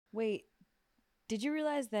Wait, did you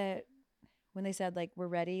realize that when they said, like, we're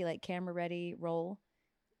ready, like, camera ready, roll,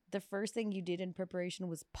 the first thing you did in preparation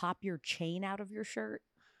was pop your chain out of your shirt?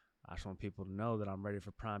 I just want people to know that I'm ready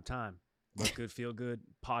for prime time. Look good, feel good,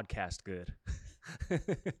 podcast good.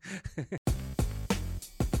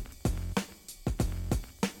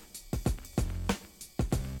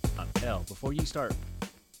 Elle, before you start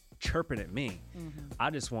chirping at me, I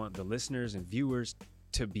just want the listeners and viewers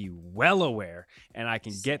to be well aware, and I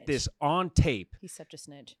can get this on tape. He's such a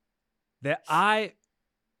snitch. That I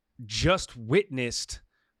just witnessed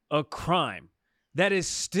a crime that is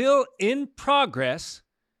still in progress,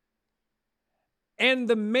 and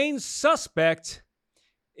the main suspect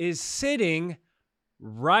is sitting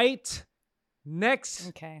right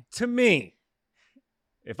next to me.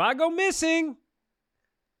 If I go missing,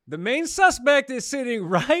 the main suspect is sitting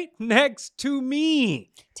right next to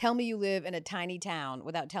me. Tell me you live in a tiny town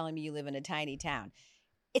without telling me you live in a tiny town.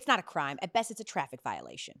 It's not a crime. At best, it's a traffic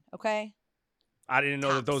violation, okay? I didn't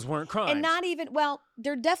know that those weren't crimes. And not even, well,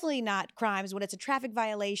 they're definitely not crimes when it's a traffic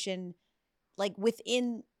violation, like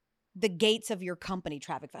within the gates of your company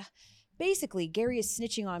traffic. Basically, Gary is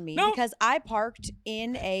snitching on me because I parked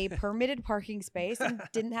in a permitted parking space and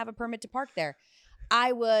didn't have a permit to park there.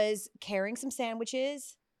 I was carrying some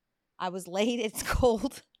sandwiches. I was late. It's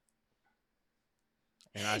cold.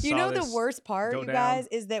 And I you know the worst part, you guys,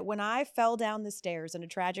 is that when I fell down the stairs in a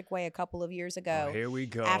tragic way a couple of years ago, here we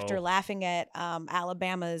go. After laughing at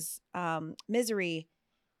Alabama's misery,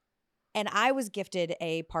 and I was gifted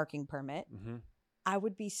a parking permit, I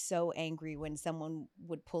would be so angry when someone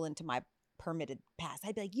would pull into my permitted pass.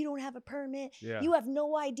 I'd be like, you don't have a permit. Yeah. You have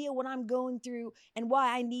no idea what I'm going through and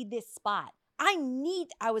why I need this spot. I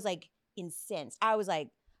was like incensed. I was like,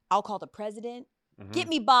 I'll call the president. Get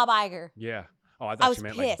me Bob Iger. Yeah. Oh, I thought you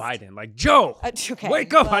meant pissed. like Biden. Like, Joe, okay.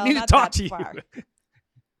 Wake up. I need to talk to you.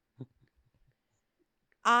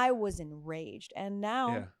 I was enraged. And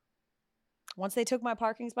now, once they took my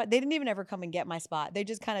parking spot, they didn't even ever come and get my spot. They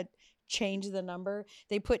just kind of changed the number.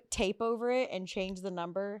 They put tape over it and changed the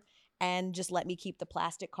number and just let me keep the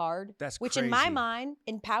plastic card. Which in my mind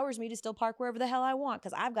empowers me to still park wherever the hell I want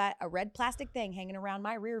because I've got a red plastic thing hanging around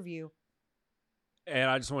my rear view. And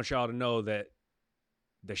I just want y'all to know that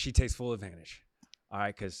she takes full advantage. All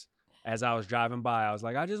right, because as I was driving by, I was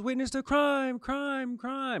like, I just witnessed a crime.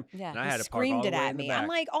 Yeah, and I had to screamed park all it the way at in the me. back. I'm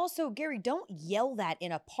like, also, Gary, don't yell that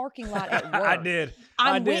in a parking lot at work. I did.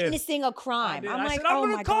 I'm witnessing a crime. I'm like, I'm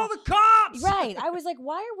going to call the cops. Right. I was like,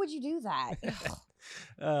 why would you do that?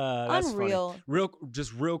 That's Unreal. Funny.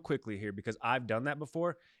 Real quickly here, because I've done that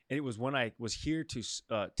before. And it was when I was here to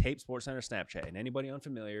tape SportsCenter Snapchat. And anybody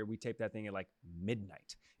unfamiliar, we taped that thing at like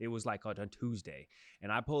midnight. It was like on a Tuesday.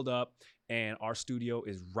 And I pulled up, and our studio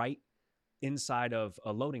is right inside of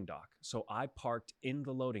a loading dock. So I parked in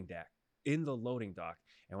the loading dock.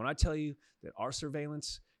 And when I tell you that our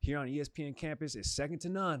surveillance here on ESPN campus is second to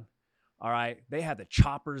none, all right, they had the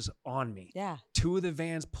choppers on me. Yeah. 2 of the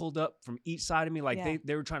vans pulled up from each side of me, like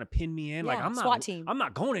they were trying to pin me in. Yeah, like SWAT team. I'm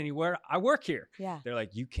not going anywhere. I work here. Yeah. They're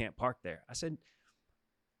like, you can't park there. I said,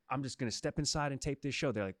 I'm just gonna step inside and tape this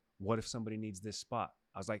show. They're like, what if somebody needs this spot?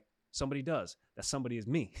 I was like, somebody does. That somebody is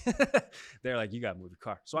me. They're like, you gotta move your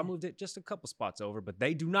car. So I moved it just a couple spots over, but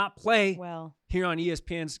they do not play here on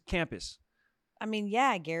ESPN's campus. I mean,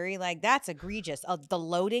 yeah, Gary, like that's egregious. The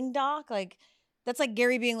loading dock, like. That's like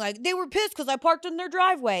Gary being like, they were pissed because I parked in their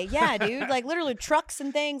driveway. Yeah, dude. Like literally trucks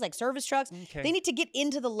and things, like service trucks. Okay. They need to get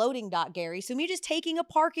into the loading dock, Gary. So me just taking a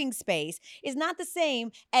parking space is not the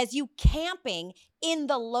same as you camping in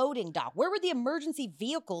the loading dock. Where would the emergency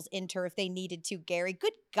vehicles enter if they needed to, Gary?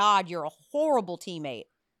 Good God, you're a horrible teammate.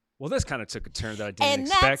 Well, this kind of took a turn that I didn't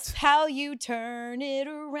expect. And that's how you turn it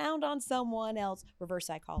around on someone else. Reverse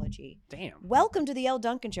psychology. Damn. Welcome to the Elle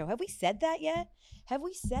Duncan Show. Have we said that yet? Have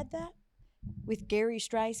we said that? With Gary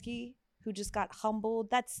Streisky, who just got humbled.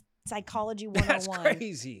 That's psychology 101. That's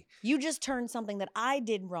crazy. You just turned something that I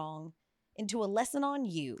did wrong into a lesson on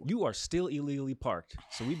you. You are still illegally parked,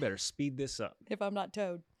 so we better speed this up. If I'm not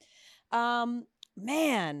towed.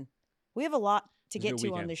 Man, we have a lot to get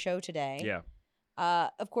to on the show today. Yeah.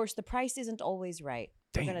 Of course, the price isn't always right.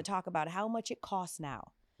 Damn. We're going to talk about how much it costs now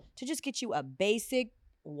to just get you a basic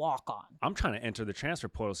walk on. I'm trying to enter the transfer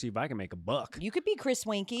portal, see if I can make a buck. You could be Chris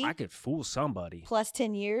Winkie. I could fool somebody. Plus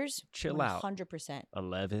 10 years. Chill out. 100%.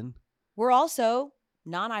 11. We're also,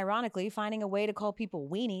 non-ironically, finding a way to call people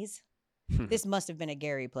weenies. This must have been a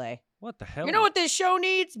Gary play. What the hell? You know what this show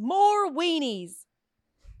needs? More weenies.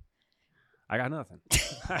 I got nothing.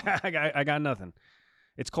 I got nothing.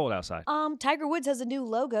 It's cold outside. Tiger Woods has a new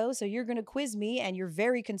logo, so you're going to quiz me, and you're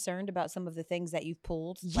very concerned about some of the things that you've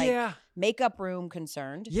pulled. Yeah. Like makeup room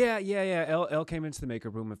concerned. Yeah. Elle came into the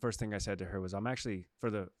makeup room, and first thing I said to her was, I'm actually, for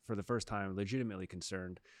the first time, legitimately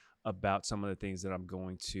concerned about some of the things that I'm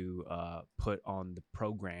going to put on the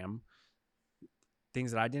program.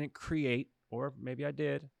 Things that I didn't create, or maybe I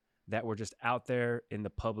did, that were just out there in the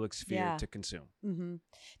public sphere to consume. Mm-hmm.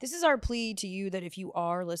 This is our plea to you that if you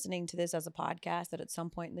are listening to this as a podcast, that at some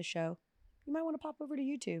point in the show, you might want to pop over to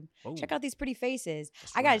YouTube. Oh, check out these pretty faces.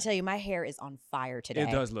 That's I got to right. tell you, my hair is on fire today.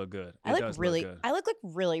 It does look good. I look like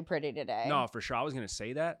really pretty today. No, for sure. I was going to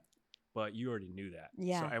say that, but you already knew that.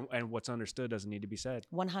 Yeah. So, and what's understood doesn't need to be said.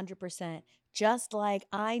 100%. Just like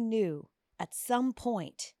I knew at some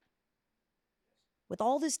point, with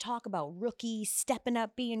all this talk about rookies stepping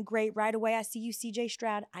up, being great right away, I see you, CJ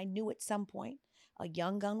Stroud. I knew at some point a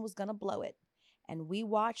young gun was going to blow it. And we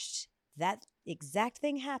watched that exact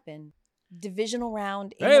thing happen. Divisional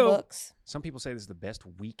round in the books. Some people say this is the best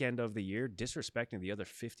weekend of the year, disrespecting the other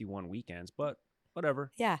 51 weekends, but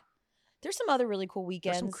whatever. Yeah. There's some other really cool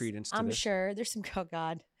weekends. There's some credence to I'm this. sure. There's some, oh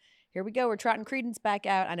God. Here we go. We're trotting credence back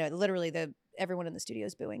out. I know, literally everyone in the studio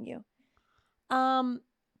is booing you.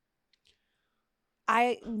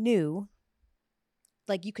 I knew,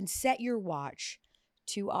 like, you can set your watch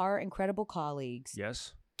to our incredible colleagues.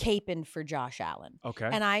 Yes. Caping for Josh Allen. Okay.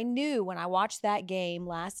 And I knew when I watched that game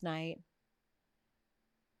last night,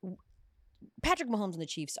 Patrick Mahomes and the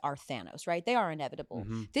Chiefs are Thanos, right? They are inevitable.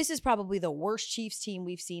 Mm-hmm. This is probably the worst Chiefs team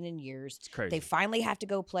we've seen in years. It's crazy. They finally have to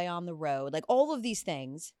go play on the road. Like, all of these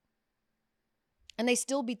things. And they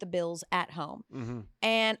still beat the Bills at home. Mm-hmm.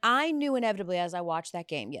 And I knew inevitably as I watched that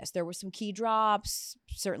game, yes, there were some key drops.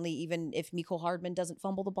 Certainly, even if Mecole Hardman doesn't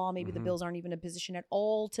fumble the ball, maybe the Bills aren't even in a position at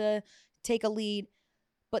all to take a lead.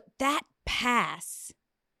 But that pass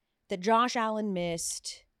that Josh Allen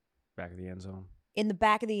missed back of the end zone, in the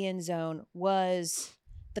back of the end zone, was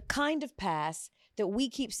the kind of pass that we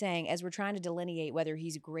keep saying as we're trying to delineate whether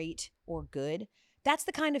he's great or good. That's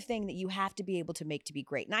the kind of thing that you have to be able to make to be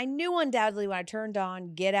great. And I knew undoubtedly when I turned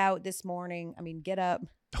on Get Out this morning. I mean, Get Up.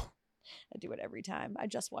 I do it every time. I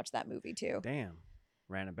just watched that movie too. Damn.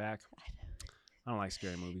 Ran it back. I don't like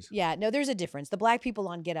scary movies. Yeah, no, there's a difference. The black people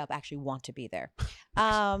on Get Up actually want to be there.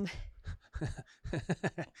 I'm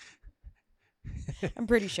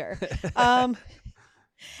pretty sure.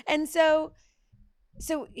 And so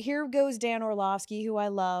here goes Dan Orlovsky, who I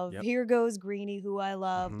love. Yep. Here goes Greeny, who I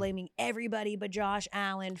love, blaming everybody but Josh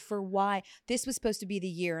Allen for why this was supposed to be the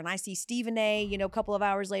year. And I see Stephen A., a couple of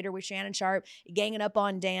hours later with Shannon Sharp ganging up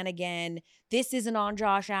on Dan again. This isn't on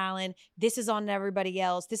Josh Allen. This is on everybody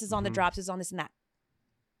else. This is on the drops. This is on this and that.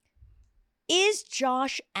 Is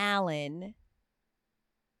Josh Allen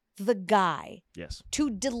the guy to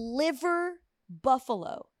deliver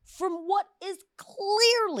Buffalo from what is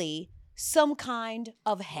clearly some kind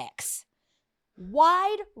of hex?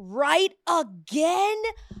 Wide right again.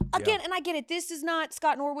 And I get it. This is not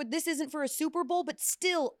Scott Norwood. This isn't for a Super Bowl, but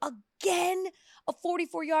still, again, a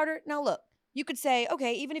 44-yarder. Now, look, you could say,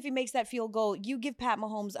 okay, even if he makes that field goal, you give Pat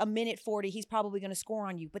Mahomes a minute 40, he's probably going to score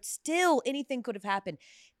on you. But still, anything could have happened.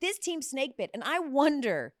 This team snake bit, and I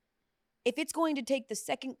wonder if it's going to take the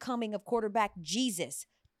second coming of quarterback Jesus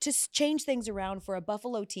to change things around for a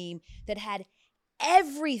Buffalo team that had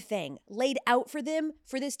everything laid out for them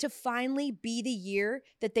for this to finally be the year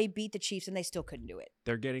that they beat the Chiefs, and they still couldn't do it.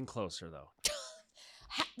 They're getting closer, though.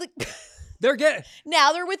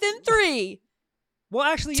 Now they're within 3. Well,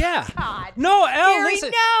 actually, yeah. God. No, Elle, Gary,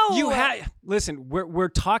 listen. no. Listen, we're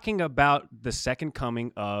talking about the second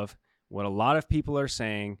coming of what a lot of people are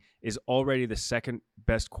saying is already the second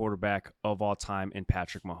best quarterback of all time in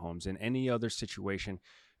Patrick Mahomes. In any other situation,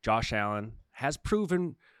 Josh Allen has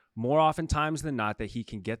proven more oftentimes than not that he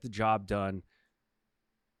can get the job done.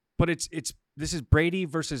 But this is Brady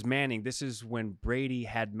versus Manning. This is when Brady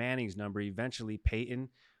had Manning's number. Eventually, Peyton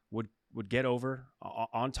would get over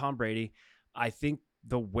on Tom Brady. I think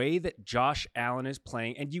the way that Josh Allen is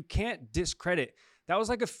playing, and you can't discredit, that was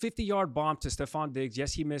like a 50-yard bomb to Stephon Diggs.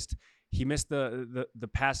 Yes, he missed the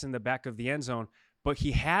pass in the back of the end zone, but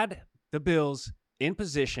he had the Bills in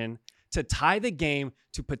position to tie the game,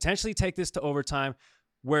 to potentially take this to overtime,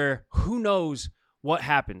 where who knows what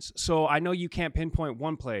happens. So I know you can't pinpoint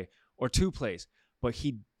one play or two plays, but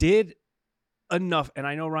he did enough. And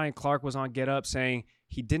I know Ryan Clark was on Get Up saying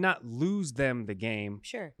he did not lose them the game,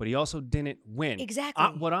 sure, but he also didn't win. Exactly.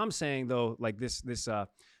 What I'm saying though, like this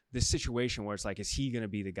situation where it's like, is he going to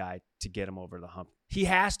be the guy to get him over the hump? He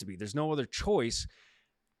has to be. There's no other choice.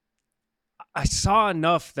 I saw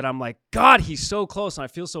enough that I'm like, God, he's so close, and I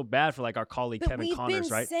feel so bad for like our colleague Kevin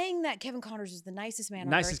Connors, right? We've been saying that Kevin Connors is the nicest man on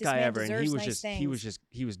earth. Nicest guy ever, and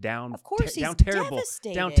he was down. Of course, he's down terrible,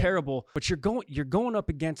 devastated. down terrible. But you're going up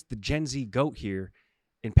against the Gen Z GOAT here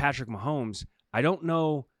in Patrick Mahomes. I don't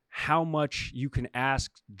know how much you can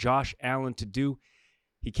ask Josh Allen to do.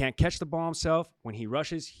 He can't catch the ball himself. When he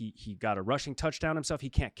rushes, he got a rushing touchdown himself. He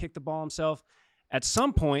can't kick the ball himself. At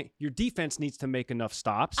some point, your defense needs to make enough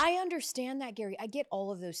stops. I understand that, Gary. I get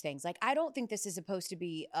all of those things. Like, I don't think this is supposed to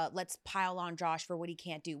be, let's pile on Josh for what he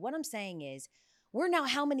can't do. What I'm saying is, we're now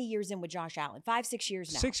how many years in with Josh Allen? 5-6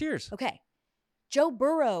 years now. 6 years. Okay. Joe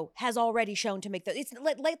Burrow has already shown to make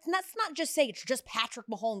let's not just say it's just Patrick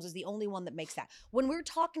Mahomes is the only one that makes that. When we're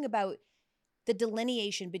talking about the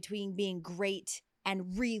delineation between being great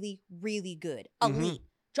and really, really good, elite.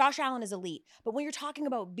 Josh Allen is elite. But when you're talking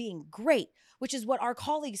about being great, which is what our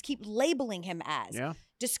colleagues keep labeling him as,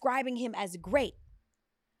 describing him as great.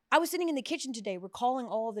 I was sitting in the kitchen today recalling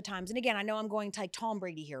all of the times, and again, I know I'm going to like Tom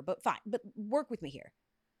Brady here, but fine, but work with me here.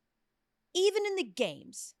 Even in the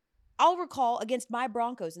games, I'll recall against my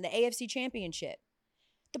Broncos in the AFC Championship,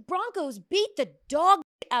 the Broncos beat the dog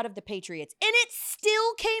out of the Patriots, and it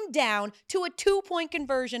still came down to a 2-point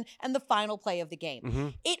conversion and the final play of the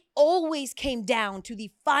game. It always came down to the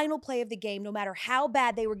final play of the game, no matter how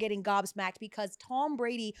bad they were getting gobsmacked, because Tom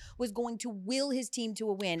Brady was going to will his team to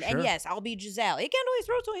a win. Sure. And yes, I'll be Giselle. He can't always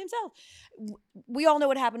throw to himself. We all know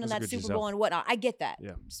what happened in that Super Bowl and whatnot. I get that.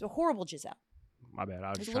 Yeah. It's a horrible Giselle. My bad. I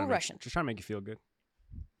was just trying to make you feel good.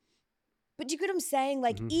 But do you get what I'm saying?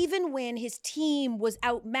 Like, even when his team was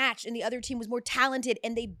outmatched and the other team was more talented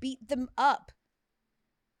and they beat them up,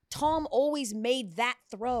 Tom always made that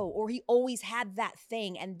throw, or he always had that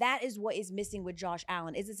thing. And that is what is missing with Josh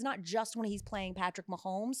Allen, is it's not just when he's playing Patrick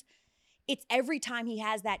Mahomes. It's every time he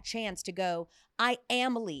has that chance to go, I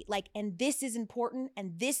am elite. Like, and this is important,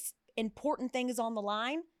 and this important thing is on the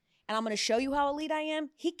line, and I'm going to show you how elite I am.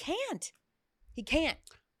 He can't. He can't.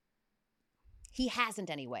 He hasn't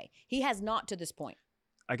anyway. He has not to this point.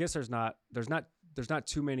 I guess there's not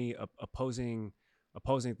too many opposing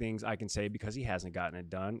things I can say, because he hasn't gotten it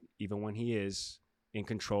done. Even when he is in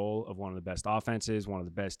control of one of the best offenses, one of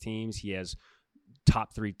the best teams, he has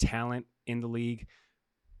top 3 talent in the league.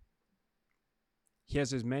 He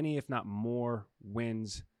has as many, if not more,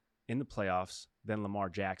 wins in the playoffs than Lamar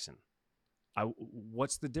Jackson.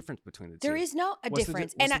 What's the difference between the two? There is no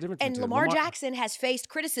difference. And Lamar Jackson has faced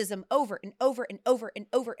criticism over and over and over and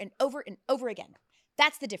over and over and over again.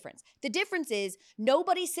 That's the difference. The difference is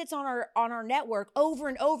nobody sits on our network over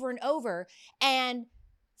and over and over and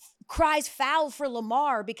cries foul for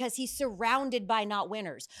Lamar because he's surrounded by not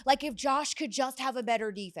winners. Like, if Josh could just have a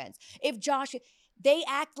better defense. They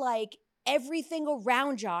act like everything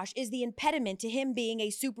around Josh is the impediment to him being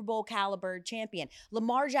a Super Bowl caliber champion.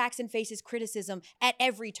 Lamar Jackson faces criticism at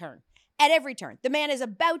every turn. At every turn. The man is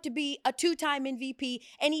about to be a 2-time MVP,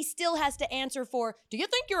 and he still has to answer for, do you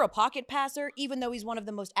think you're a pocket passer, even though he's one of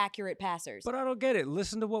the most accurate passers? But I don't get it.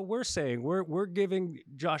 Listen to what we're saying. We're giving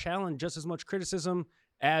Josh Allen just as much criticism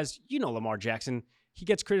as, Lamar Jackson. He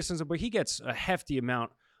gets criticism, but he gets a hefty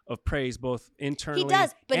amount of praise, both internally and externally. He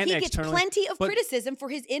does, but he gets plenty of criticism for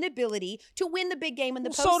his inability to win the big game in the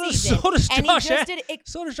postseason.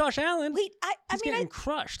 So does Josh Allen. He's getting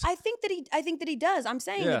crushed. I think that he does. I'm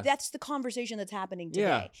saying that that's the conversation that's happening today.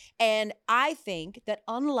 Yeah. And I think that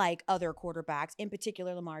unlike other quarterbacks, in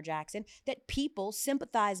particular Lamar Jackson, that people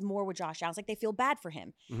sympathize more with Josh Allen. It's like they feel bad for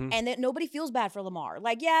him. And that nobody feels bad for Lamar.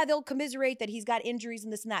 Like, yeah, they'll commiserate that he's got injuries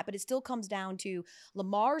and this and that, but it still comes down to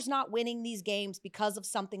Lamar's not winning these games because of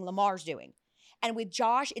something Lamar's doing. And with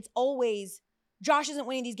Josh, it's always Josh isn't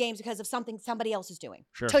winning these games because of something somebody else is doing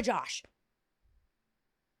to Josh.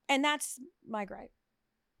 And that's my gripe.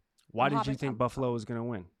 Why did you think Buffalo was going to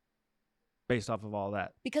win based off of all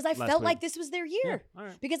that? Because I felt like this was their year. Yeah, all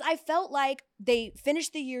right. Because I felt like they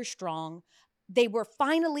finished the year strong. They were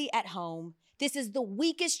finally at home. This is the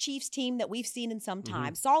weakest Chiefs team that we've seen in some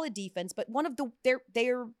time. Solid defense, but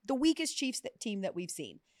they're the weakest Chiefs team that we've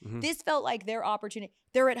seen. This felt like their opportunity.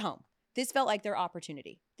 They're at home. This felt like their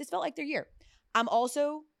opportunity. This felt like their year. I'm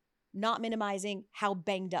also not minimizing how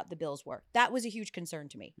banged up the Bills were. That was a huge concern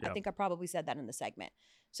to me. Yep. I think I probably said that in the segment.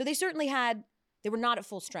 So they were not at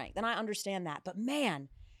full strength, and I understand that. But man.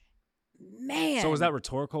 So was that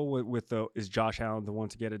rhetorical with is Josh Allen the one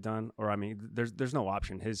to get it done? Or, I mean, there's no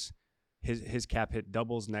option. His cap hit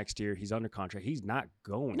doubles next year. He's under contract. He's not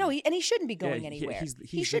going. No, he shouldn't be going anywhere.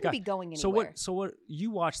 He shouldn't be going anywhere. So what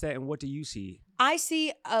you watch that, and what do you see? I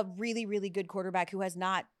see a really, really good quarterback who has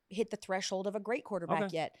not hit the threshold of a great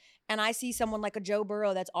quarterback yet. And I see someone like a Joe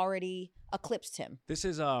Burrow that's already eclipsed him. This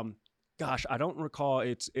is gosh, I don't recall.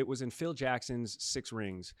 It was in Phil Jackson's Six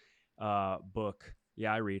Rings book.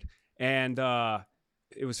 Yeah, I read. And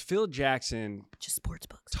it was Phil Jackson just sports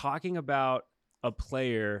books talking about a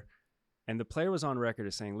player, and the player was on record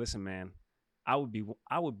as saying, "Listen, man, I would be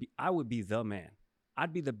the man.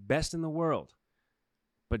 I'd be the best in the world.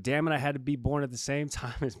 But damn it, I had to be born at the same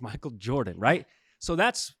time as Michael Jordan," right? So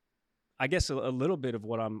that's, I guess, a little bit of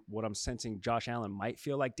what I'm sensing Josh Allen might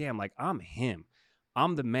feel like. Damn, like I'm him.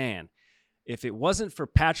 I'm the man. If it wasn't for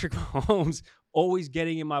Patrick Mahomes always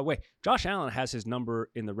getting in my way. Josh Allen has his number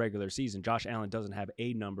in the regular season. Josh Allen doesn't have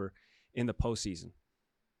a number in the postseason.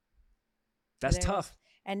 That's tough.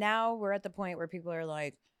 And now we're at the point where people are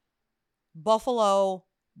like, Buffalo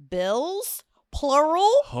Bills, plural,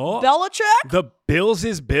 Belichick? The Bills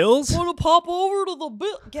is Bills? Want to pop over to the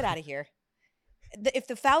Bill? Get out of here. If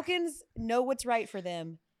the Falcons know what's right for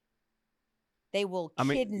them, they will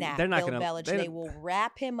kidnap Bill Belichick. They will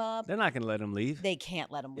wrap him up. They're not going to let him leave. They can't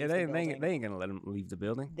let him leave the building. They ain't going to let him leave the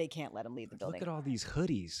building. They can't let him leave the building. Look at all these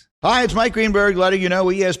hoodies. Hi, it's Mike Greenberg letting you know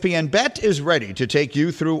ESPN Bet is ready to take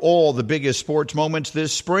you through all the biggest sports moments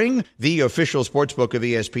this spring. The official sportsbook of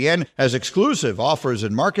ESPN has exclusive offers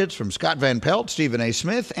and markets from Scott Van Pelt, Stephen A.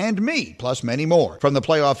 Smith, and me, plus many more. From the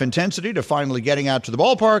playoff intensity to finally getting out to the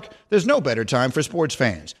ballpark, there's no better time for sports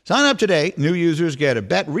fans. Sign up today. New users get a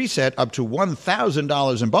bet reset up to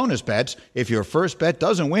 $1,000 in bonus bets if your first bet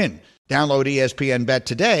doesn't win. Download ESPN Bet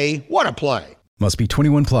today. What a play. Must be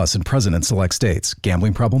 21 plus and present in select states.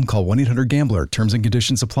 Gambling problem? Call 1-800-GAMBLER. Terms and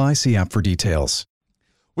conditions apply. See app for details.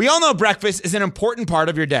 We all know breakfast is an important part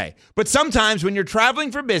of your day. But sometimes when you're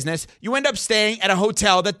traveling for business, you end up staying at a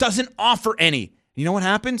hotel that doesn't offer any. You know what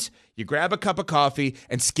happens? You grab a cup of coffee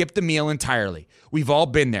and skip the meal entirely. We've all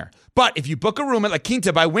been there. But if you book a room at La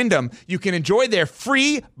Quinta by Wyndham, you can enjoy their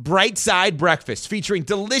free Bright Side breakfast featuring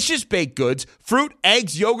delicious baked goods, fruit,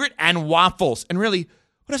 eggs, yogurt, and waffles. And really,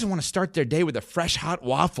 who doesn't want to start their day with a fresh, hot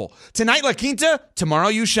waffle? Tonight, La Quinta, tomorrow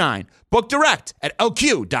you shine. Book direct at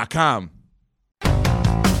lq.com.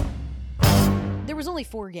 There was only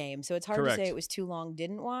 4 games, so it's hard Correct. to say it was too long,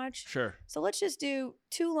 didn't watch. Sure. So let's just do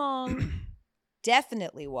too long,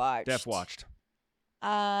 definitely watched. Def watched.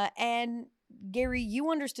 And Gary,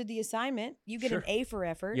 you understood the assignment. You get an A for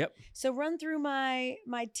effort. Yep. So run through my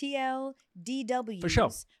TLDWs For sure.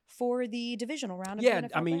 for the divisional round of Yeah, the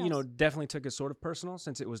NFL I mean, playoffs. definitely took it sort of personal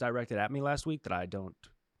since it was directed at me last week that I don't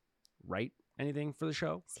write anything for the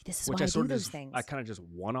show. See, this is which why I sort do of those things. I kind of just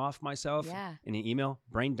one-off myself in an email,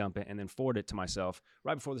 brain dump it, and then forward it to myself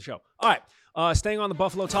right before the show. All right, staying on the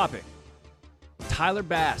Buffalo topic. Tyler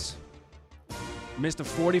Bass missed a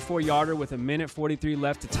 44-yarder with 1:43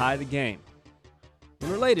 left to tie the game.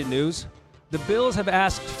 In related news, the Bills have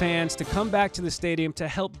asked fans to come back to the stadium to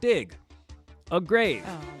help dig a grave.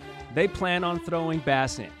 Oh, They plan on throwing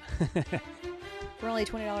Bass in. for only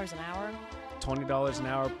 $20 an hour. $20 an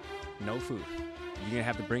hour, no food. You're going to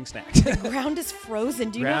have to bring snacks. The ground is frozen.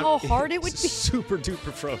 Do you know how hard it would be? Super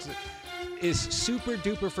duper frozen. Is super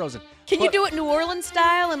duper frozen. Can you do it New Orleans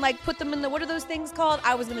style and put them in the, what are those things called?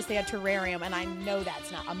 I was going to say a terrarium, and I know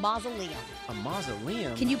that's not. A mausoleum. A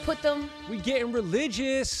mausoleum? Can you put them? We getting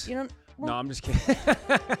religious. You don't. Well, No, I'm just kidding.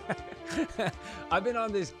 I've been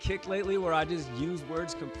on this kick lately where I just use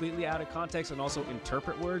words completely out of context and also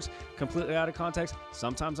interpret words completely out of context,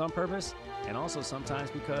 sometimes on purpose, and also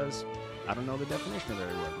sometimes because I don't know the definition of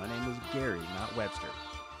every word. My name is Gary, not Webster.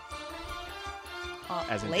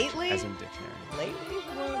 As in lately? As in dictionary. Lately?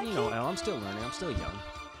 Well, you know, Elle, I'm still learning. I'm still young.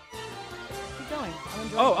 Keep going. I'm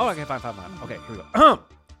enjoying Oh, this. okay, fine. Okay, here we go.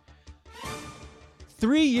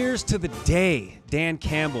 3 years to the day, Dan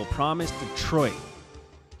Campbell promised Detroit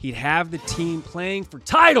he'd have the team playing for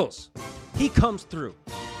titles. He comes through.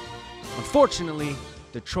 Unfortunately,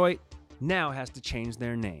 Detroit now has to change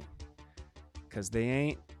their name because they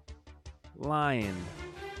ain't lying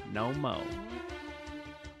no mo.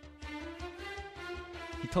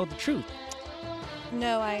 He told the truth.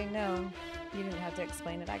 No, I know. You didn't have to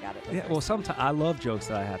explain it. I got it. Yeah, well, sometimes I love jokes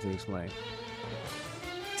that I have to explain.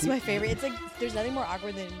 It's my favorite. It's like there's nothing more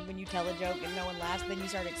awkward than when you tell a joke and no one laughs. Then you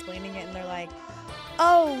start explaining it and they're like,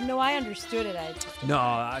 "Oh no, I understood it."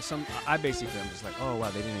 I basically am just like, oh wow,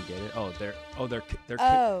 they didn't get it.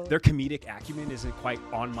 Their comedic acumen isn't quite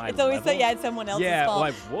on my It's level. always it's someone else's yeah, fault.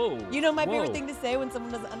 like whoa. You know my whoa. favorite thing to say when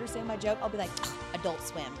someone doesn't understand my joke? I'll be like, Adult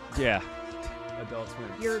Swim. Yeah, Adult Swim.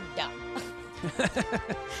 You're dumb.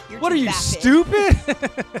 You're what too are you, vapid.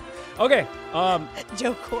 stupid? Okay,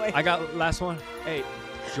 Joe Coy. I got last one. Hey,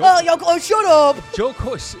 Shut up. Joe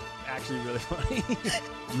Coy's actually really funny.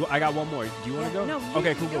 I got one more. Do you want to go? No.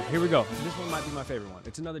 Okay, cool. Here we go. This one might be my favorite one.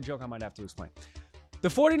 It's another joke I might have to explain. The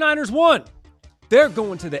 49ers won. They're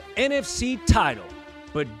going to the NFC title.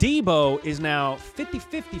 But Debo is now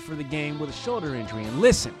 50-50 for the game with a shoulder injury. And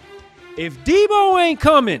listen, if Debo ain't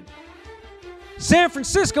coming, San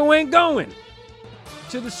Francisco ain't going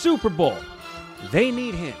to the Super Bowl. They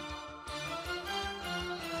need him.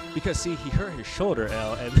 Because, see, he hurt his shoulder,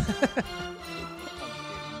 L. And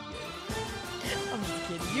I'm just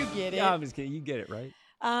kidding. You get it. Yeah, I'm just kidding. You get it, right?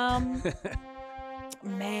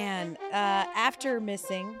 Man, after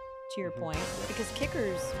missing, to your point, because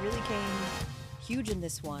kickers really came huge in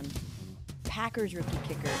this one. Packers rookie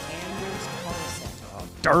kicker, Anders Carlson.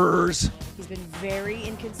 Durs. He's been very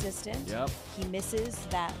inconsistent. Yep. He misses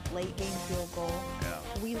that late game field goal. Yeah.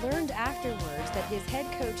 We learned afterwards that his head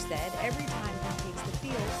coach said every time he takes the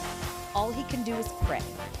field, all he can do is pray.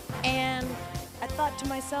 And I thought to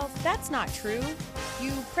myself, that's not true.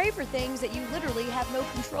 You pray for things that you literally have no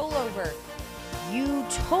control over. You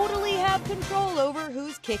totally have control over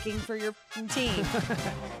who's kicking for your team.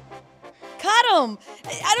 Cut him.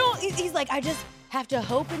 He's like, I just have to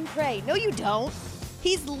hope and pray. No, you don't.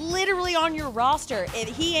 He's literally on your roster.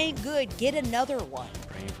 If he ain't good, get another one.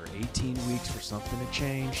 Praying for 18 weeks for something to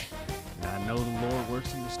change. And I know the Lord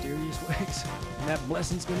works in mysterious ways. And that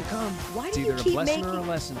blessing's going to come. Why it's do either you keep a blessing making, or a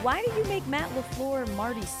lesson. Why do you make Matt LaFleur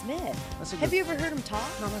Marty Smith? Have you ever heard him talk?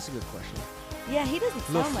 No, that's a good question. Yeah, he doesn't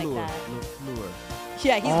sound like that. LaFleur.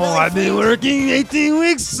 Yeah, he's Oh, really I've been working 18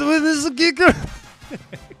 weeks with this kicker.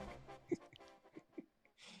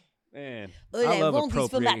 Man, I love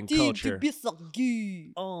appropriating culture.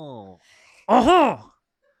 Oh.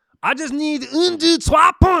 I just need 1, 2,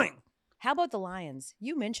 3 points. How about the Lions?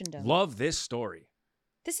 You mentioned them. Love this story.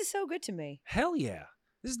 This is so good to me. Hell yeah.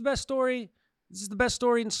 This is the best story. This is the best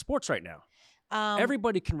story in sports right now.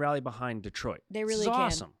 Everybody can rally behind Detroit. They really can.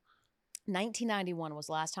 Awesome. 1991 was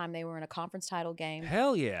the last time they were in a conference title game.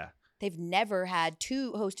 Hell yeah. They've never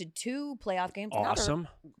hosted 2 playoff games. Awesome.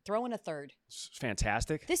 Throw in a third.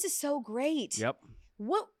 Fantastic. This is so great. Yep.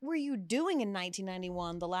 What were you doing in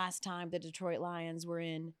 1991, the last time the Detroit Lions were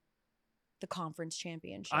in the conference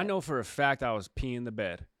championship? I know for a fact I was peeing the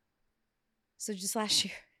bed. So just last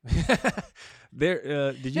year.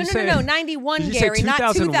 Did you say? No, 91, did you Gary, say 2001?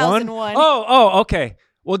 not 2001. Oh, okay.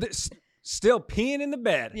 Well, still peeing in the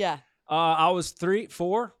bed. Yeah. I was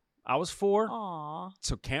 4. I was 4. Aw.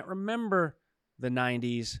 So can't remember the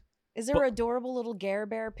 90s. Is there an adorable little Gare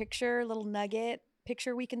Bear picture, little nugget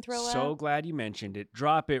picture we can throw out? So glad you mentioned it.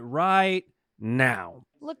 Drop it right now.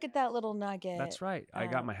 Look at that little nugget. That's right. I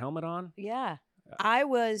got my helmet on. Yeah. I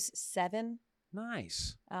was 7.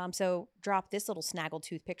 Nice. So drop this little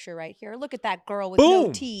snaggletooth picture right here. Look at that girl with Boom.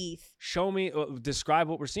 no teeth. Show me, describe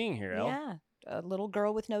what we're seeing here, El. Yeah. A little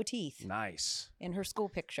girl with no teeth. Nice. In her school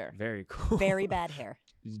picture. Very cool. Very bad hair.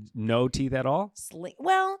 No teeth at all?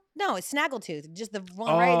 Well, no, it's snaggletooth. Just the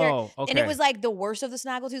one right there. Okay. And it was like the worst of the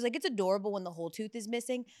snaggletooths. Like, it's adorable when the whole tooth is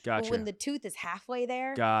missing. Gotcha. But when the tooth is halfway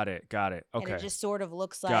there. Got it. Okay. And it just sort of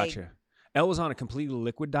looks like. Gotcha. Elle was on a completely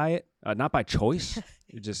liquid diet, not by choice.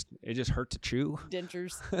 It just hurt to chew.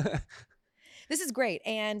 Dentures. This is great.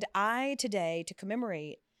 And I today, to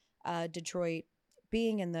commemorate Detroit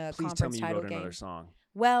being in the Please conference tell me you title wrote game. another song.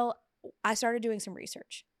 Well, I started doing some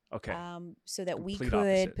research. Okay. So that we Complete could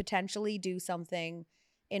opposite. potentially do something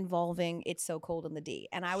involving It's So Cold in the D.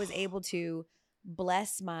 And I was able to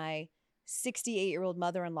bless my 68-year-old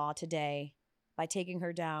mother-in-law today by taking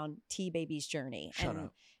her down T-Baby's journey. Shut and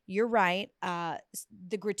up. You're right.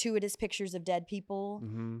 The gratuitous pictures of dead people,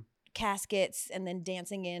 caskets, and then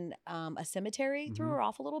dancing in a cemetery threw her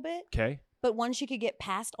off a little bit. Okay. But once she could get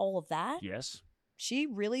past all of that, Yes. she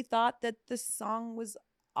really thought that the song was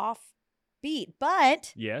offbeat.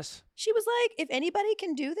 But Yes. she was like, if anybody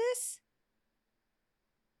can do this.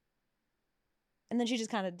 And then she just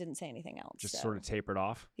kind of didn't say anything else. Just sort of tapered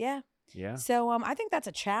off. Yeah. Yeah. So I think that's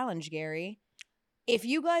a challenge, Gary. If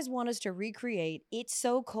you guys want us to recreate It's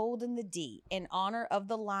So Cold in the D in honor of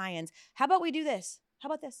the Lions, how about we do this? How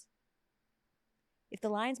about this? If the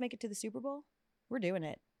Lions make it to the Super Bowl, we're doing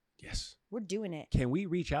it. Yes. We're doing it. Can we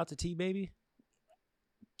reach out to T-Baby?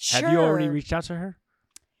 Sure. Have you already reached out to her?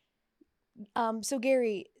 So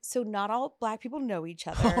Gary, not all Black people know each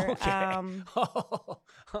other. Okay.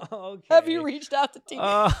 Have you reached out to T?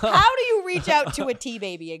 How do you reach out to a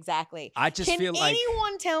T-Baby exactly? I just feel like. Can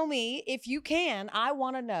anyone tell me if you can? I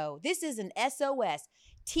want to know. This is an SOS.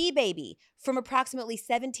 T-Baby from approximately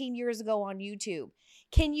 17 years ago on YouTube.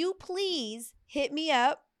 Can you please hit me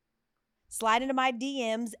up? Slide into my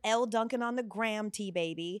DMs, L Duncan on the gram,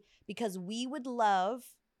 T-Baby, because we would love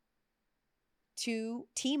to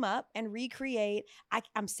team up and recreate.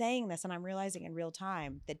 I'm saying this and I'm realizing in real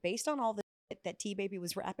time that based on all the that T-Baby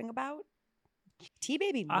was rapping about,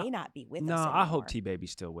 T-Baby may not be with us No, anymore. I hope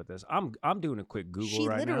T-Baby's still with us. I'm doing a quick Google She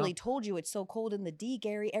right now. literally told you it's so cold in the D,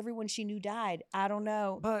 Gary. Everyone she knew died. I don't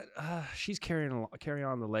know. But she's carrying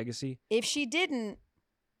on the legacy. If she didn't,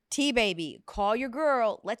 T-Baby, call your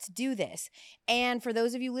girl. Let's do this. And for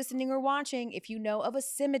those of you listening or watching, if you know of a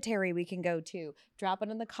cemetery we can go to, drop it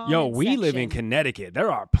in the comments Yo, we live in section. Connecticut.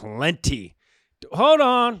 There are plenty. Hold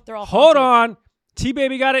on. They're all Hold haunted. on.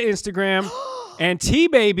 T-Baby got an Instagram. And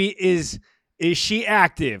T-Baby is she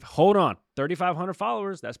active? Hold on. 3,500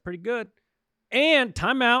 followers. That's pretty good. And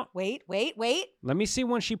timeout. Wait. Let me see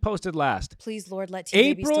when she posted last. Please, Lord, let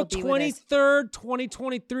T-Baby April still be with us. 23rd,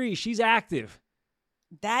 2023. She's active.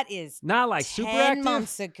 That is Not like super 10 active.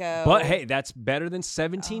 months ago. But hey, that's better than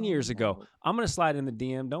 17 years ago. no. I'm going to slide in the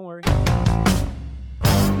DM. Don't worry.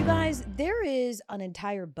 You guys, there is an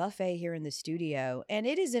entire buffet here in the studio, and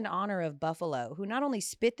it is in honor of Buffalo, who not only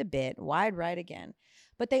spit the bit, wide right again,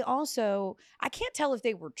 but they also, I can't tell if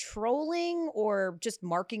they were trolling or just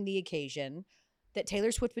marking the occasion that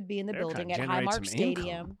Taylor Swift would be in the They're building trying at to generate Highmark some income.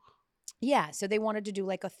 Stadium. Yeah, so they wanted to do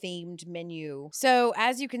like a themed menu. So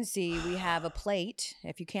as you can see, we have a plate.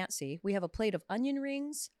 If you can't see, we have a plate of onion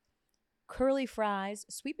rings, curly fries,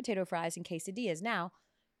 sweet potato fries, and quesadillas. Now,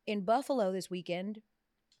 in Buffalo this weekend,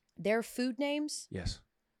 their food names Yes.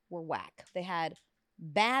 were whack. They had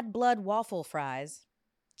Bad Blood waffle fries.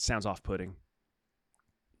 Sounds off-putting.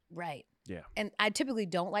 Right. Yeah. And I typically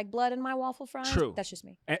don't like blood in my waffle fries. True. That's just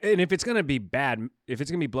me. And if it's going to be bad, if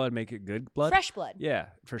it's going to be blood, make it good blood. Fresh blood. Yeah,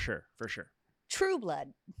 for sure. For sure. True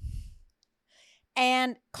blood.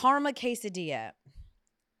 And Karma quesadilla.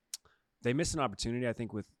 They missed an opportunity, I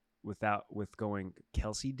think, with going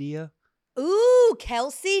Kelsey Dia. Ooh,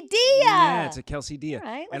 Kelsey Dia. Yeah, it's a Kelsey Dia. All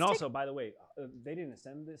right, And let's also, by the way, they didn't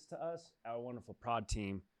send this to us. Our wonderful prod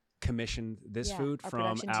team commissioned this Yeah, food our from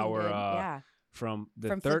production team our did, yeah. from the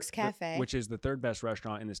From third, Flick's Cafe. which is the third best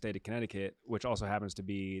restaurant in the state of Connecticut, which also happens to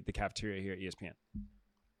be the cafeteria here at ESPN.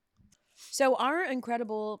 So our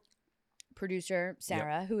incredible producer,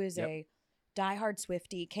 Sarah, who is Yep. a diehard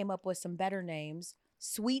Swiftie, came up with some better names.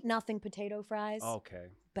 Sweet Nothing potato fries. Okay.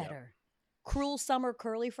 Better. Cruel Summer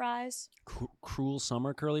curly fries. Cruel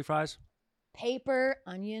Summer curly fries. Paper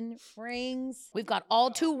onion rings. We've got all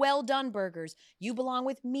too well done burgers. You belong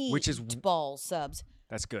with me. Which is- ball subs.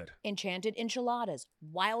 That's good. Enchanted enchiladas.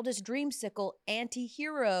 Wildest dreamsicle.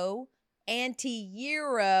 Anti-hero.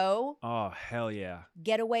 Anti-Euro. Oh, hell yeah.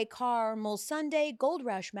 Getaway caramel sundae. Gold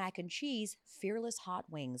Rush mac and cheese. Fearless hot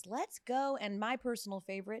wings. Let's go. And my personal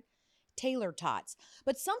favorite, Taylor Tots.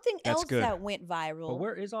 But something That's else good. that went viral But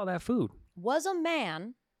where is all that food? was a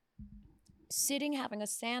man sitting having a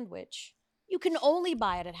sandwich. You can only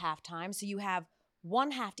buy it at halftime, so you have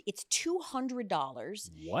one half. It's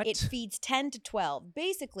 $200. What? It feeds 10 to 12.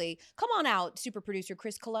 Basically, come on out, super producer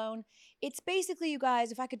Chris Cologne. It's basically, you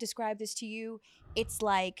guys, if I could describe this to you, it's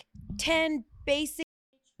like 10 basic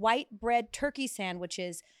white bread turkey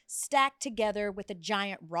sandwiches stacked together with a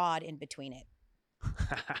giant rod in between it.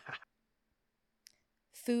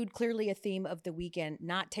 Food, clearly a theme of the weekend,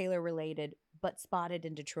 not Taylor related, but spotted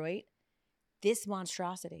in Detroit. This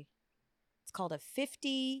monstrosity. It's called a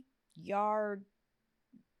 50-yard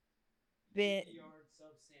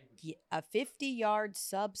a 50-yard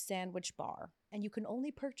sub sandwich bar, and you can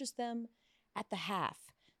only purchase them at the half.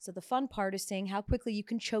 So the fun part is seeing how quickly you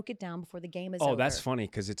can choke it down before the game is over. Oh, that's funny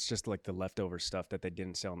because it's just like the leftover stuff that they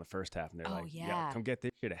didn't sell in the first half. And they're like, yeah. come get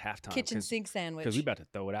this shit at halftime. Kitchen sink sandwich. Because we about to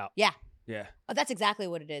throw it out. Yeah. Yeah. Oh, that's exactly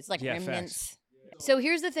what it is. Like Yeah, remnants. So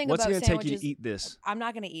here's the thing What's about it going to sandwiches. take you to eat this? I'm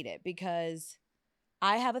not going to eat it because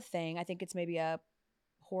I have a thing. I think it's maybe a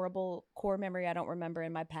horrible core memory I don't remember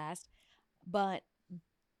in my past. But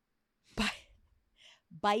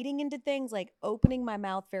biting into things, like opening my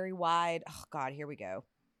mouth very wide. Oh, God, here we go.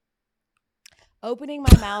 Opening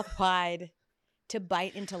my mouth wide to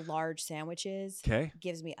bite into large sandwiches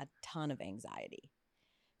gives me a ton of anxiety.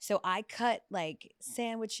 So I cut like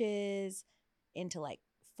sandwiches into like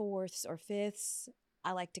fourths or fifths.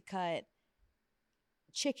 I like to cut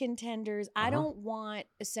chicken tenders. I don't want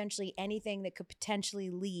essentially anything that could potentially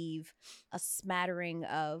leave a smattering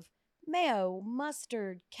of mayo,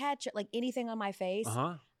 mustard, ketchup, like anything on my face.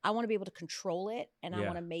 I want to be able to control it, and I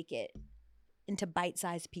want to make it into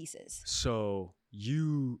bite-sized pieces. So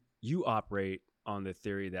you operate on the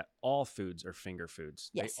theory that all foods are finger foods.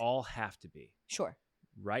 Yes. They all have to be. Sure.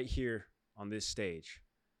 Right here on this stage,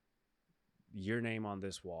 your name on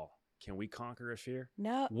this wall. Can we conquer a fear?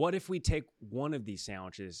 No. What if we take one of these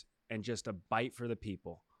sandwiches and just a bite for the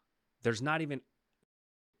people? There's not even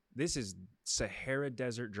This is Sahara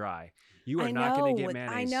Desert dry. You are not going to get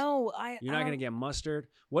mayonnaise. I know. You're not going to get mustard.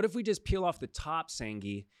 What if we just peel off the top,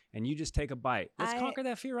 Sangi, and you just take a bite? Let's conquer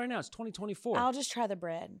that fear right now. It's 2024. I'll just try the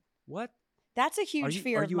bread. What? That's a huge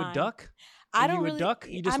fear of mine. Are you a duck? I don't really. Are you a duck?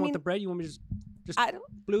 You just want the bread? You want me to just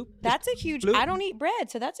bloop? That's a huge. Bloop. I don't eat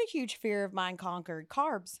bread, so that's a huge fear of mine conquered.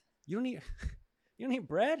 Carbs. You don't eat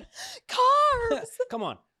bread? Carbs. Come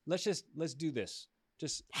on. Let's do this.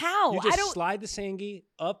 Just how? You just slide the Sangi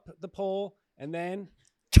up the pole and then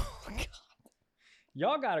Oh God.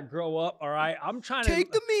 Y'all gotta grow up, all right? I'm trying to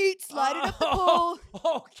take the meat, slide it up the pole.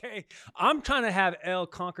 Okay, I'm trying to have Elle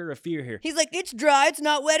conquer a fear here. He's like, it's dry, it's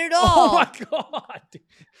not wet at all. Oh my God,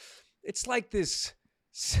 it's like this.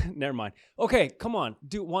 Never mind. Okay, come on,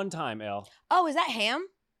 do it one time, Elle. Oh, is that ham?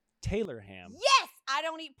 Taylor ham. Yes, I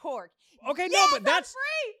don't eat pork. Okay, yes, no, but that's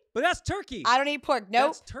free. But that's turkey. I don't eat pork.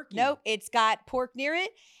 Nope. That's turkey. Nope. It's got pork near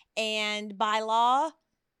it, and by law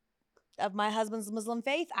of my husband's Muslim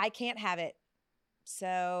faith, I can't have it.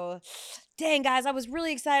 So, dang, guys, I was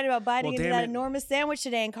really excited about biting into that enormous sandwich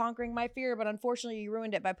today and conquering my fear, but unfortunately, you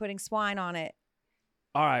ruined it by putting swine on it.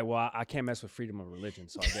 All right, well, I can't mess with freedom of religion,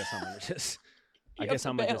 so I guess I'm gonna just. I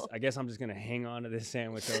guess I'm just gonna hang on to this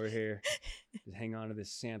sandwich over here. Just hang on to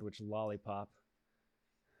this sandwich lollipop.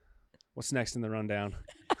 What's next in the rundown?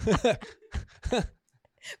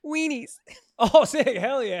 Weenies. Oh, say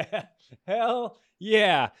hell yeah. Hell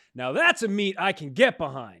yeah. Now that's a meat I can get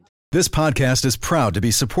behind. This podcast is proud to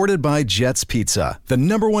be supported by Jets Pizza, the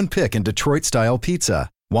 #1 pick in Detroit-style pizza.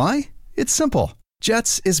 Why? It's simple.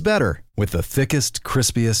 Jets is better. With the thickest,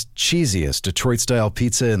 crispiest, cheesiest Detroit-style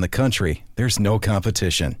pizza in the country, there's no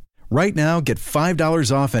competition. Right now, get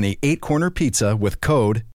 $5 off any 8-corner pizza with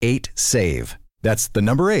code 8SAVE. That's the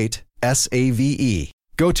number 8, SAVE.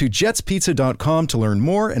 Go to jetspizza.com to learn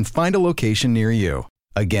more and find a location near you.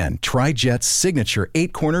 Again, try Jet's signature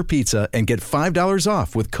 8-corner pizza and get $5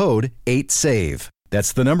 off with code 8SAVE.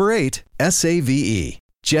 That's the number 8, SAVE.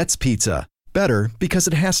 Jet's Pizza. Better because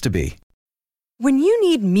it has to be. When you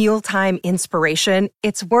need mealtime inspiration,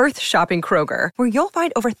 it's worth shopping Kroger, where you'll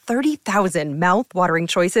find over 30,000 mouth-watering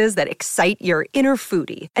choices that excite your inner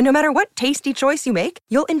foodie. And no matter what tasty choice you make,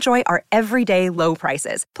 you'll enjoy our everyday low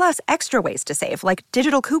prices, plus extra ways to save, like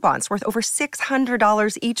digital coupons worth over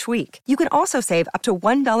 $600 each week. You can also save up to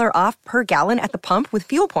 $1 off per gallon at the pump with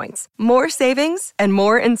fuel points. More savings and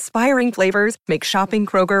more inspiring flavors make shopping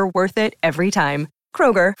Kroger worth it every time.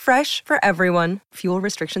 Kroger, fresh for everyone. Fuel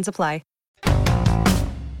restrictions apply.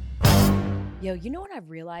 Yo, you know what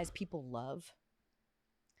I've realized people love?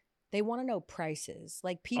 They want to know prices.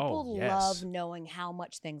 Like, people love knowing how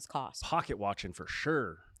much things cost. Pocket watching for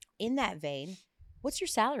sure. In that vein, what's your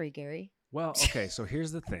salary, Gary? Well, okay, so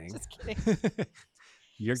here's the thing. Just kidding.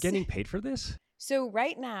 You're getting paid for this? So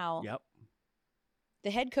right now, yep.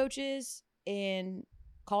 The head coaches in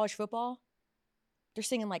college football, they're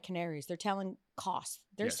singing like canaries. They're telling costs.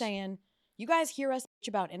 They're saying, you guys hear us bitch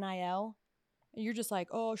about NIL? And you're just like,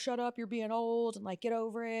 oh, shut up, you're being old, and like, get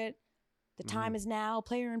over it. The time is now,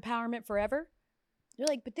 player empowerment forever. You're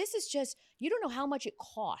like, but this is just, you don't know how much it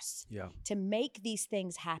costs to make these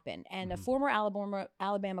things happen. And a former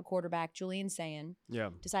Alabama quarterback, Julian Sayin,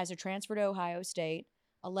 decides to transfer to Ohio State.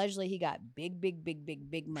 Allegedly, he got big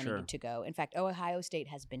money to go. In fact, Ohio State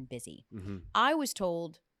has been busy. I was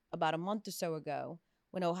told about a month or so ago,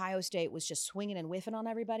 when Ohio State was just swinging and whiffing on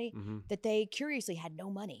everybody, that they curiously had no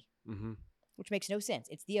money. Which makes no sense.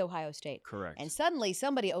 It's the Ohio State. Correct. And suddenly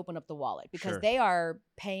somebody opened up the wallet because they are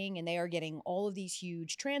paying and they are getting all of these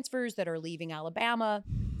huge transfers that are leaving Alabama.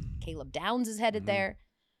 Caleb Downs is headed there.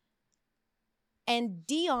 And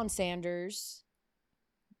Deion Sanders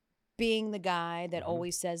being the guy that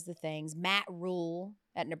always says the things, Matt Rule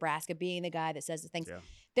at Nebraska being the guy that says the things.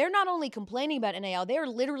 They're not only complaining about NIL, they're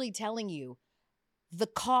literally telling you the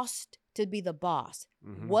cost to be the boss,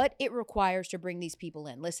 what it requires to bring these people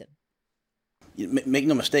in. Listen. Make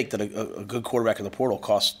no mistake that a good quarterback in the portal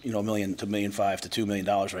costs $1 million to $1.5 million to $2 million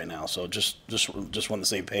right now. So just on the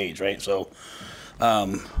same page, right? So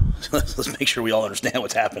let's make sure we all understand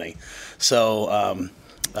what's happening. So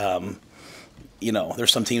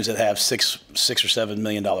there's some teams that have $6 or $7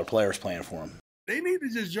 million players playing for them. They need to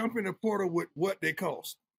just jump in the portal with what they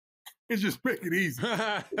cost. It's just make it easy.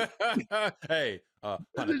 Hey,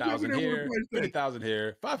 100,000 here, 50,000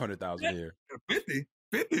 here, 500,000 here. 50.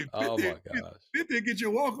 Oh my gosh. 50 get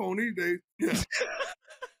your walk on these days. Yeah.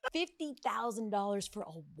 $50,000 for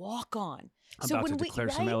a walk-on. I'm about to declare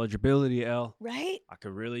some eligibility, Elle. Right? I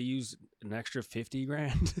could really use an extra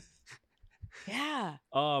 $50,000. Yeah.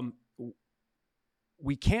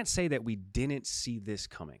 We can't say that we didn't see this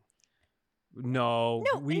coming. No,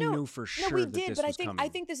 we knew for sure no, we that did, this but was coming. I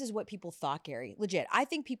think this is what people thought, Gary. Legit, I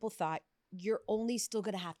think people thought you're only still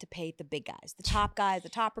going to have to pay the big guys, the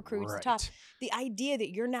top recruits, Right. the idea that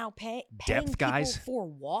you're now paying Depth people guys? for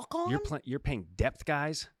walk-on. You're paying depth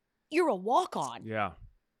guys? You're a walk-on. Yeah.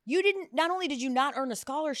 You didn't. Not only did you not earn a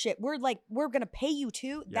scholarship, we're going to pay you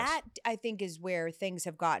too. Yes. That I think is where things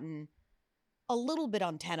have gotten a little bit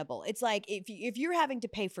untenable. It's like if you're having to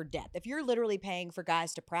pay for depth, if you're literally paying for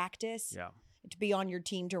guys to practice, to be on your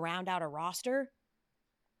team to round out a roster,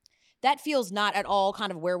 that feels not at all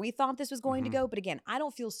kind of where we thought this was going to go. But again, I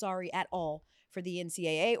don't feel sorry at all for the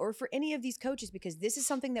NCAA or for any of these coaches because this is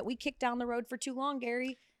something that we kicked down the road for too long,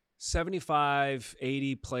 Gary. 75,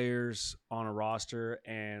 80 players on a roster,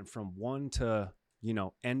 and from one to,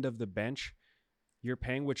 end of the bench, you're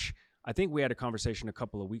paying, which I think we had a conversation a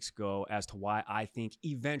couple of weeks ago as to why I think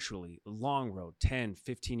eventually, long road, 10,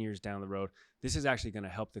 15 years down the road, this is actually going to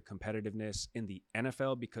help the competitiveness in the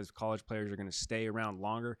NFL because college players are going to stay around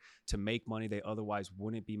longer to make money they otherwise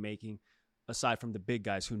wouldn't be making, aside from the big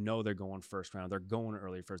guys who know they're going first round. They're going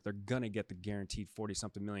early first. They're going to get the guaranteed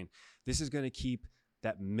 40-something million. This is going to keep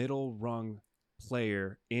that middle rung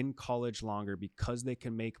player in college longer because they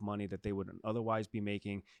can make money that they wouldn't otherwise be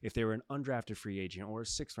making if they were an undrafted free agent or a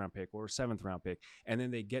 6th round pick or a 7th round pick. And then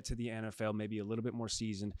they get to the NFL, maybe a little bit more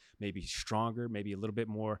seasoned, maybe stronger, maybe a little bit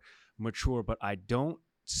more mature. But I don't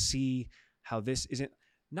see how this isn't,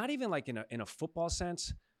 not even like in a football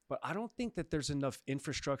sense, but I don't think that there's enough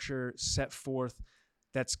infrastructure set forth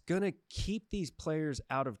that's going to keep these players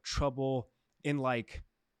out of trouble in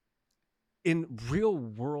real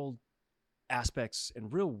world aspects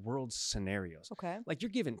and real world scenarios. Okay. Like you're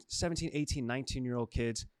giving 17, 18, 19-year-old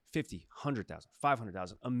kids 50, 100,000,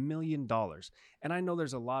 500,000, $1 million. And I know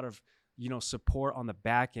there's a lot of, support on the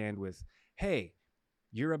back end with, hey,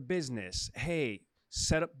 you're a business. Hey,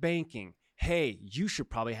 set up banking. Hey, you should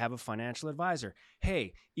probably have a financial advisor.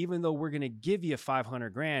 Hey, even though we're going to give you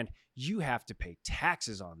 $500,000, you have to pay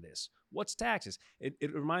taxes on this. What's taxes?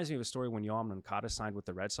 It reminds me of a story when Yohan Moncada signed with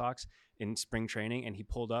the Red Sox in spring training, and he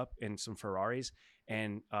pulled up in some Ferraris,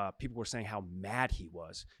 and people were saying how mad he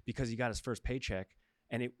was because he got his first paycheck,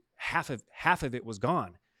 and half of it was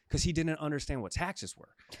gone because he didn't understand what taxes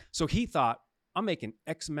were. So he thought, I'm making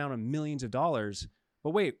X amount of millions of dollars, but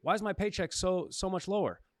wait, why is my paycheck so much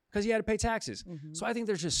lower? Because he had to pay taxes. Mm-hmm. So I think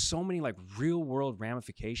there's just so many real world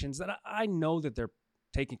ramifications that I know that they're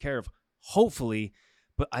taken care of, hopefully,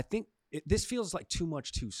 but I think this feels like too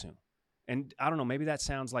much too soon. And I don't know, maybe that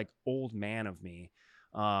sounds like old man of me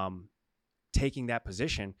taking that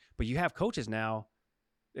position, but you have coaches now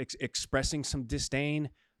expressing some disdain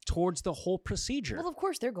towards the whole procedure. Well, of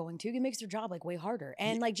course they're going to. It makes their job way harder.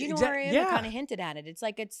 And Gino Ariella kind of hinted at it. It's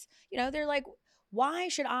like they're like, why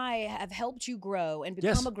should I have helped you grow and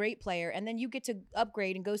become a great player, and then you get to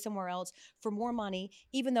upgrade and go somewhere else for more money,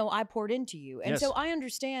 even though I poured into you? And so I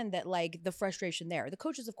understand that, the frustration there. The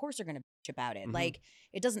coaches, of course, are going to bitch about it. Mm-hmm.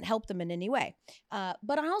 It doesn't help them in any way.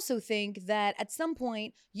 But I also think that at some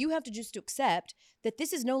point, you have to just accept that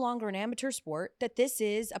this is no longer an amateur sport, that this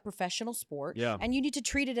is a professional sport, and you need to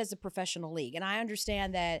treat it as a professional league. And I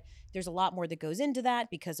understand that there's a lot more that goes into that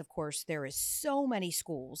because, of course, there is so many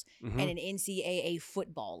schools and an NCAA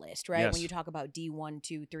football list, right? Yes. When you talk about D1,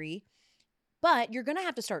 2, 3. But you're going to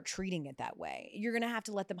have to start treating it that way. You're going to have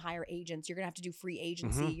to let them hire agents. You're going to have to do free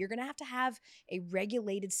agency. You're going to have a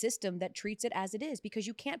regulated system that treats it as it is because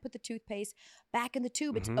you can't put the toothpaste back in the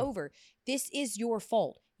tube. It's over. This is your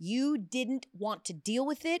fault. You didn't want to deal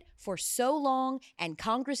with it for so long, and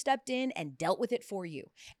Congress stepped in and dealt with it for you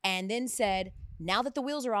and then said, now that the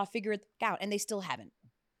wheels are off, figure it out. And they still haven't.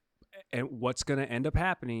 And what's going to end up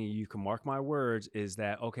happening, you can mark my words, is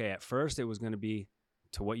that, okay, at first it was going to be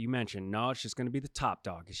to what you mentioned. No, it's just going to be the top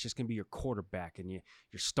dog. It's just going to be your quarterback and your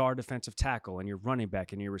star defensive tackle and your running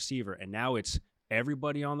back and your receiver. And now it's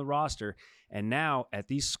everybody on the roster. And now at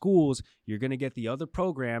these schools, you're going to get the other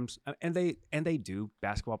programs, and they do.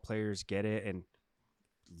 Basketball players get it, and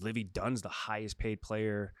Livy Dunn's the highest paid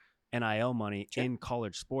player, NIL money in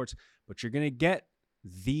college sports. But you're going to get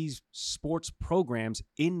these sports programs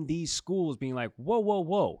in these schools being like,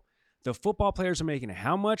 whoa. The football players are making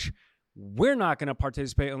how much? We're not going to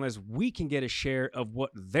participate unless we can get a share of what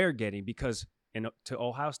they're getting, because to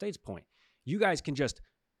Ohio State's point, you guys can just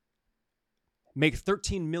make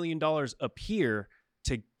 $13 million up here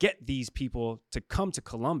to get these people to come to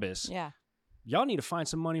Columbus. Yeah. Y'all need to find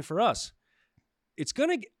some money for us.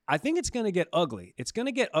 I think it's going to get ugly. It's going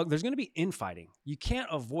to get ugly. There's going to be infighting. You can't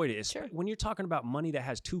avoid it. Sure. When you're talking about money that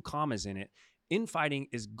has 2 commas in it, infighting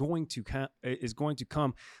is going to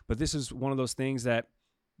come. But this is one of those things that,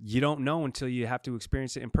 you don't know until you have to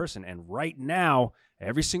experience it in person. And right now,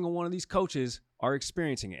 every single one of these coaches are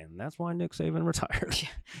experiencing it. And that's why Nick Saban retired.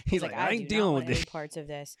 He's like, I ain't dealing with this. Parts of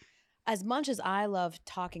this. As much as I love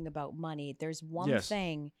talking about money, there's one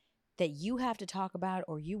thing that you have to talk about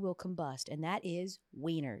or you will combust, and that is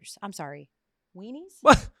wieners. I'm sorry. Weenies?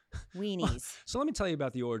 What? Weenies. So let me tell you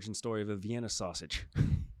about the origin story of the Vienna sausage.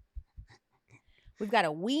 We've got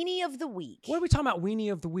a weenie of the week. What are we talking about?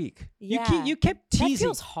 Weenie of the week. Yeah. You kept teasing. That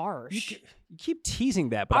feels harsh. You keep teasing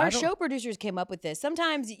that, but our show producers came up with this.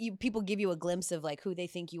 Sometimes people give you a glimpse of like who they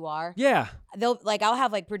think you are. Yeah. I'll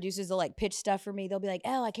have like producers that'll like pitch stuff for me. They'll be like,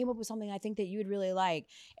 "Oh, I came up with something I think that you would really like,"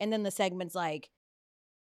 and then the segment's like,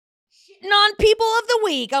 non-people of the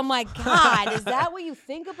week. I'm like, God, is that what you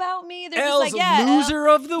think about me? They're L's just like, yeah, loser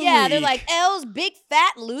of the week. Yeah, they're like, L's big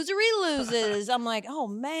fat losery loses. I'm like, oh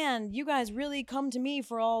man, you guys really come to me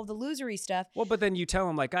for all the losery stuff. Well, but then you tell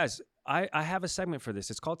them like, guys, I have a segment for this.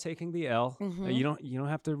 It's called Taking the L. Mm-hmm. You don't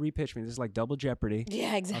have to repitch me. This is like double Jeopardy.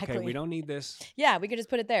 Yeah, exactly. Okay, we don't need this. Yeah, we could just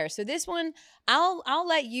put it there. So this one, I'll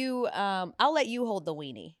let you hold the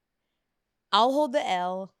weenie. I'll hold the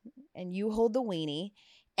L and you hold the weenie.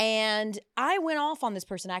 And I went off on this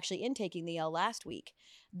person actually in Taking the L last week.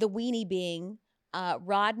 The weenie being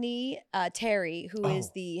Rodney Terry, who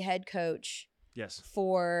is the head coach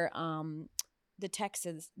for the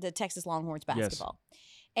Texas Longhorns basketball. Yes.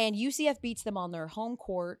 And UCF beats them on their home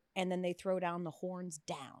court, and then they throw down the horns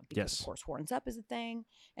down. Because, of course, horns up is a thing.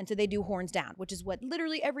 And so they do horns down, which is what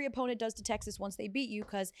literally every opponent does to Texas once they beat you.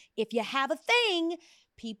 Because if you have a thing,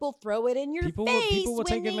 people throw it in your face. People will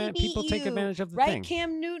take advantage of the thing. Right,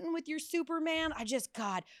 Cam Newton with your Superman?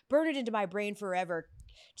 Burn it into my brain forever.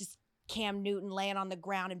 Just Cam Newton laying on the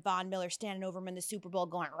ground and Von Miller standing over him in the Super Bowl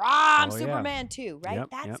going, "Rah, I'm Superman too," right? Yep,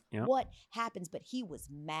 That's what happens. But he was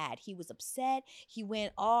mad. He was upset. He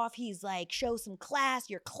went off. He's like, "Show some class.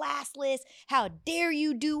 You're classless. How dare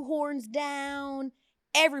you do horns down?"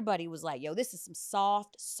 Everybody was like, "Yo, this is some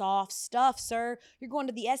soft stuff, sir. You're going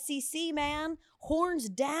to the SEC, man. Horns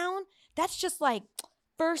down? That's just like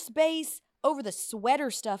first base over the sweater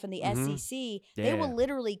stuff in the SEC. Yeah. They will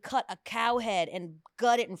literally cut a cow head and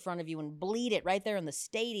gut it in front of you and bleed it right there in the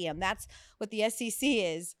stadium. That's what the SEC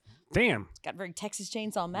is." Damn. It's got very Texas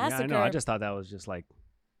Chainsaw Massacre. Yeah, I know. I just thought that was just like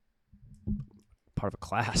part of a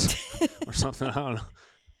class or something. I don't know.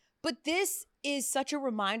 But this is such a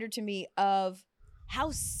reminder to me of how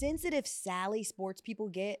sensitive Sally sports people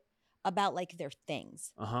get about like their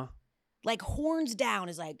things. Like horns down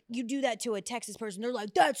is like, you do that to a Texas person, they're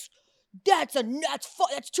like, that's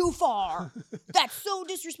too far. That's so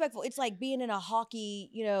disrespectful. It's like being in a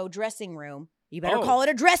hockey, dressing room. You better call it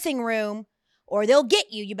a dressing room or they'll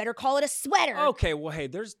get you. You better call it a sweater. Okay, well, hey,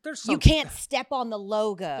 there's something. You can't step on the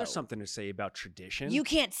logo. There's something to say about tradition. You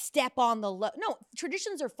can't step on the logo. No,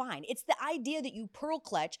 traditions are fine. It's the idea that you pearl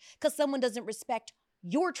clutch because someone doesn't respect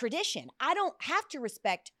your tradition. I don't have to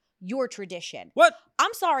respect your tradition. What?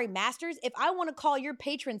 I'm sorry, Masters. If I want to call your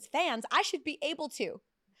patrons fans, I should be able to.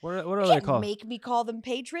 What are they called? Make me call them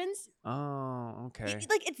patrons. Oh, okay.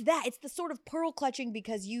 It's the sort of pearl clutching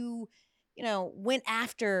because you went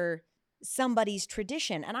after somebody's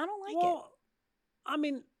tradition, and I don't like it. I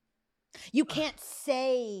mean, you can't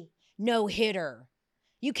say no hitter.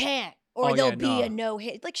 You can't, or there'll be a no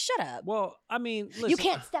hit. Like, shut up. Well, I mean, listen, you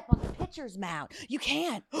can't step on the pitcher's mound. You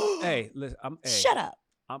can't. Hey, listen. Shut up.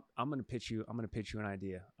 I'm gonna pitch you an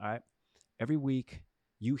idea. All right. Every week,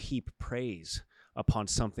 you heap praise upon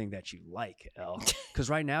something that you like, L. Because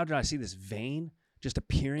right now, I see this vein just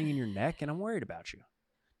appearing in your neck, and I'm worried about you.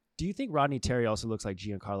 Do you think Rodney Terry also looks like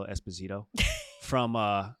Giancarlo Esposito from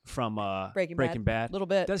Breaking Bad? A little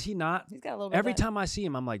bit. Does he not? He's got a little bit. Every time I see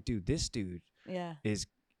him, I'm like, dude, this dude runs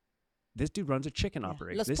a chicken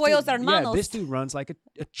operation. Los pollos hermanos. Yeah, this dude runs like a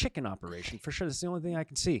chicken operation for sure. That's the only thing I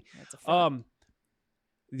can see.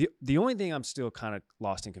 The only thing I'm still kind of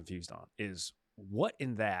lost and confused on is what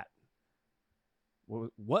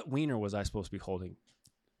wiener was I supposed to be holding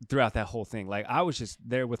throughout that whole thing? Like, I was just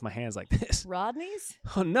there with my hands like this. Rodney's?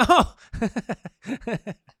 Oh, no.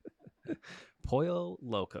 Pollo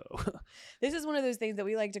Loco. This is one of those things that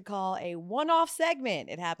we like to call a one-off segment.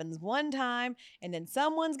 It happens one time, and then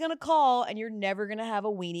someone's going to call, and you're never going to have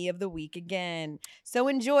a weenie of the week again. So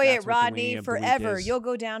enjoy it, Rodney, forever. You'll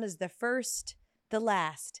go down as the first, the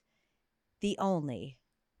last, the only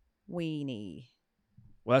weenie.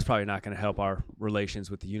 Well, that's probably not going to help our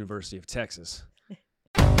relations with the University of Texas.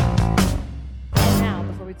 Now,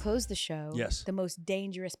 before we close the show, the most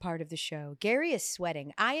dangerous part of the show, Gary is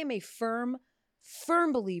sweating. I am a firm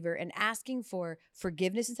believer in asking for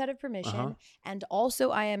forgiveness instead of permission. And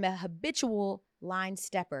also, I am a habitual line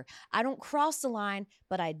stepper. I don't cross the line,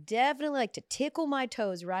 but I definitely like to tickle my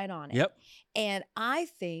toes right on it. Yep. And I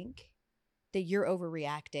think that you're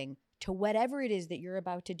overreacting to whatever it is that you're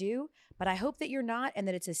about to do, but I hope that you're not, and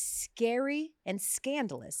that it's as scary and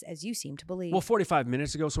scandalous as you seem to believe. Well, 45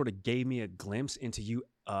 minutes ago sort of gave me a glimpse into you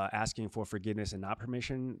asking for forgiveness and not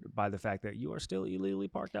permission by the fact that you are still illegally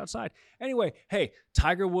parked outside. Anyway, hey,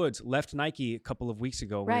 Tiger Woods left Nike a couple of weeks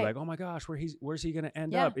ago. We're like, oh my gosh, where's he going to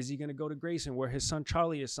end up? Is he going to go to Grayson where his son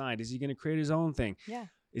Charlie is signed? Is he going to create his own thing? Yeah.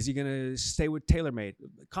 Is he going to stay with TaylorMade?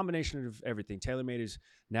 A combination of everything. TaylorMade is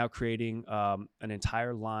now creating an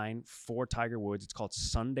entire line for Tiger Woods. It's called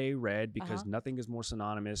Sunday Red because nothing is more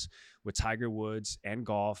synonymous with Tiger Woods and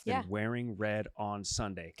golf than wearing red on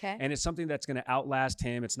Sunday. Okay. And it's something that's going to outlast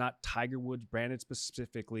him. It's not Tiger Woods branded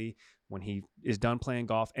specifically when he is done playing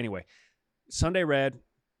golf. Anyway, Sunday Red,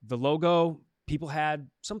 the logo, people had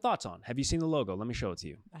some thoughts on. Have you seen the logo? Let me show it to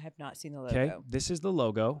you. I have not seen the logo. Okay, this is the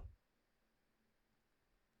logo.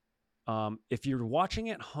 If you're watching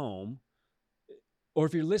at home, or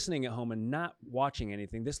if you're listening at home and not watching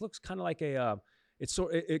anything, this looks kind of like it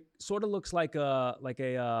sort of looks like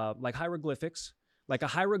hieroglyphics, like a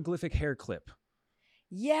hieroglyphic hair clip.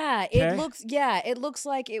 Yeah, it looks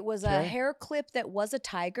like it was a hair clip that was a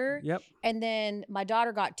tiger. Yep. And then my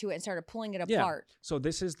daughter got to it and started pulling it apart. So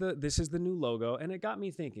this is the new logo, and it got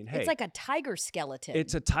me thinking. Hey, it's like a tiger skeleton.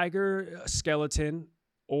 It's a tiger skeleton.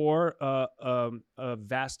 Or a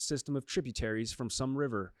vast system of tributaries from some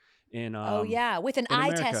river in with an eye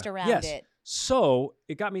America. test around it. So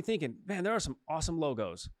it got me thinking, man, there are some awesome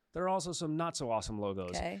logos. There are also some not so awesome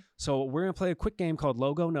logos. Okay. So we're going to play a quick game called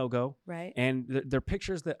Logo No Go. Right. And they're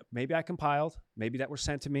pictures that maybe I compiled, maybe that were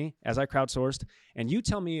sent to me as I crowdsourced. And you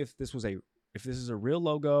tell me if this is a real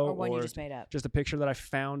logo or one you just made up. Just a picture that I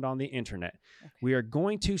found on the internet. Okay. We are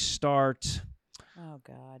going to start. Oh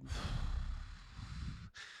God.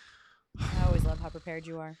 I always love how prepared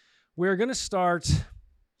you are. We're going to start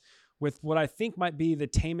with what I think might be the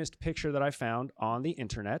tamest picture that I found on the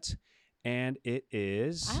internet, and it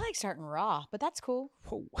is... I like starting raw, but that's cool.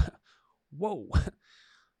 Whoa.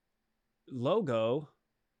 Logo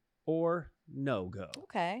or no-go.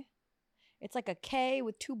 Okay. It's like a K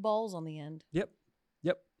with two balls on the end. Yep.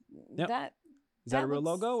 Is that a real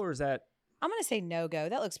logo, or is that... I'm going to say no-go.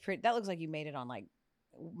 That looks pretty. That looks like you made it on like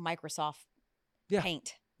Microsoft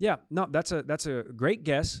Paint. Yeah, no, that's a great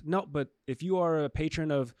guess. No, but if you are a patron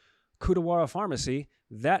of Kudawara Pharmacy,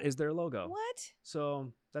 that is their logo. What?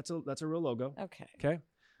 So that's a real logo. Okay. Okay.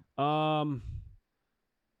 God,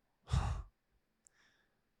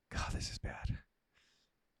 this is bad.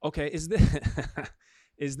 Okay,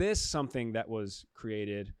 is this something that was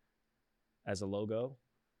created as a logo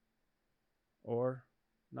or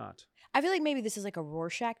not? I feel like maybe this is like a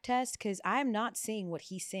Rorschach test because I'm not seeing what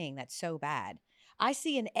he's seeing. That's so bad. I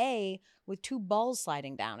see an A with two balls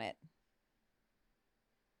sliding down it.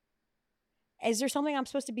 Is there something I'm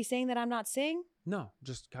supposed to be saying that I'm not seeing? No,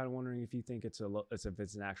 just kind of wondering if you think it's if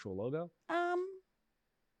it's an actual logo. Yeah,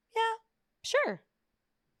 sure.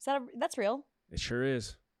 That's real? It sure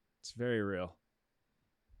is. It's very real.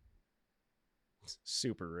 It's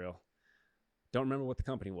super real. Don't remember what the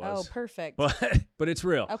company was. Oh, perfect. But it's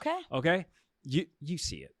real. Okay. You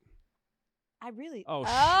see it. I really. Oh,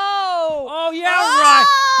 yeah, right.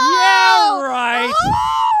 Yeah, right. Oh,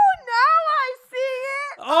 now I see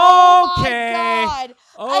it. Okay. Oh my God.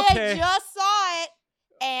 Okay. I just saw it,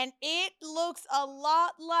 and it looks a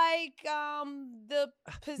lot like the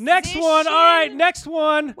position. Next one. All right, next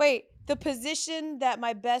one. Wait, the position that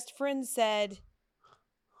my best friend said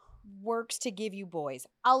works to give you boys.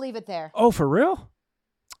 I'll leave it there. Oh, for real?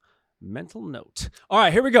 Mental note. All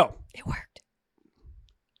right, here we go. It worked.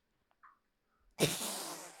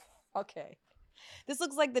 Okay. This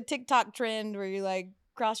looks like the TikTok trend where you like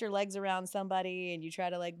cross your legs around somebody and you try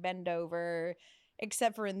to like bend over.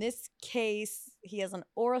 Except for in this case, he has an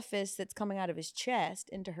orifice that's coming out of his chest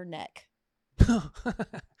into her neck. That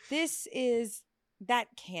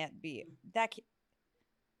can't be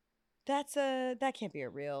a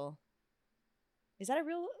real. Is that a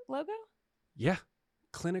real logo? Yeah.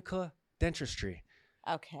 Clinica Dentistry.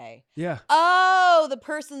 Okay. Yeah. Oh, the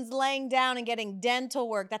person's laying down and getting dental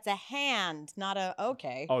work. That's a hand, not a,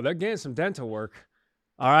 okay. Oh, they're getting some dental work.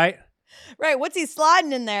 All right. Right. What's he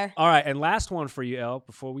sliding in there? All right. And last one for you, Elle,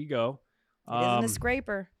 before we go. It isn't a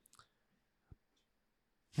scraper.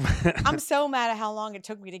 I'm so mad at how long it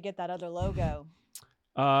took me to get that other logo.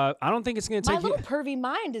 I don't think it's going to take My little pervy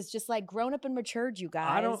mind is just like grown up and matured, you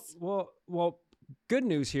guys. Well, good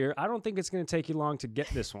news here. I don't think it's going to take you long to get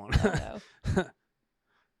this one. No.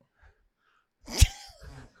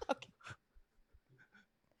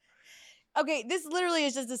 Okay, this literally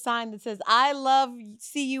is just a sign that says, I love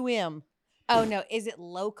CUM. Oh, no. Is it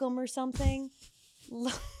locum or something?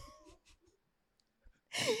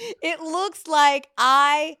 It looks like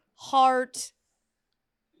I heart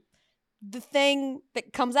the thing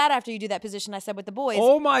that comes out after you do that position I said with the boys.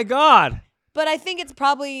 Oh, my God. But I think it's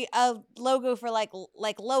probably a logo for like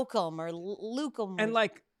locum or lucum. And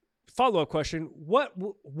like, follow-up question, what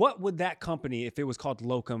would that company, if it was called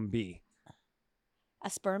Locum, be? A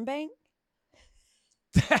sperm bank?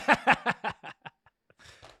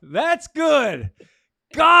 That's good.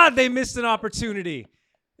 God, they missed an opportunity.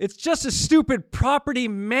 It's just a stupid property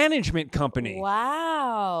management company.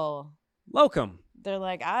 Wow. Locum. They're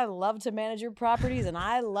like, I love to manage your properties, and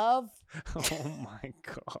I love... Oh, my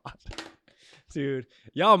God. Dude,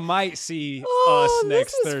 y'all might see us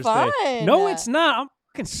next Thursday. Fun. No, it's not. I'm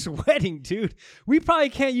fucking sweating, dude. We probably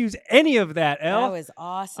can't use any of that, Elle. That was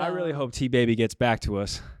awesome. I really hope T-Baby gets back to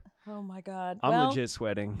us. Oh, my God. I'm legit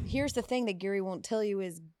sweating. Here's the thing that Gary won't tell you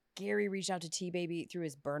is Gary reached out to T-Baby through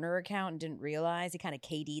his burner account and didn't realize. He kind of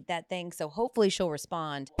KD'd that thing, so hopefully she'll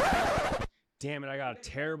respond. Damn it, I got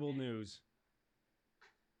terrible news.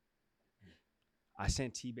 I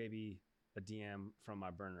sent T-Baby a DM from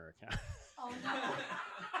my burner account. Oh,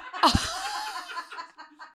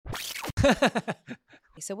 no.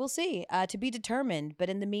 So we'll see. To be determined. But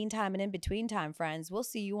in the meantime and in between time, friends, we'll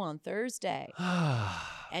see you on Thursday.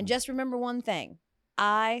 And just remember one thing.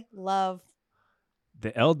 I love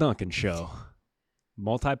The Elle Duncan Show.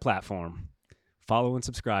 Multi-platform. Follow and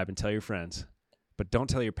subscribe and tell your friends. But don't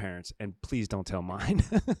tell your parents. And please don't tell mine.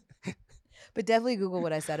 But definitely Google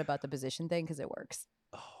what I said about the position thing because it works.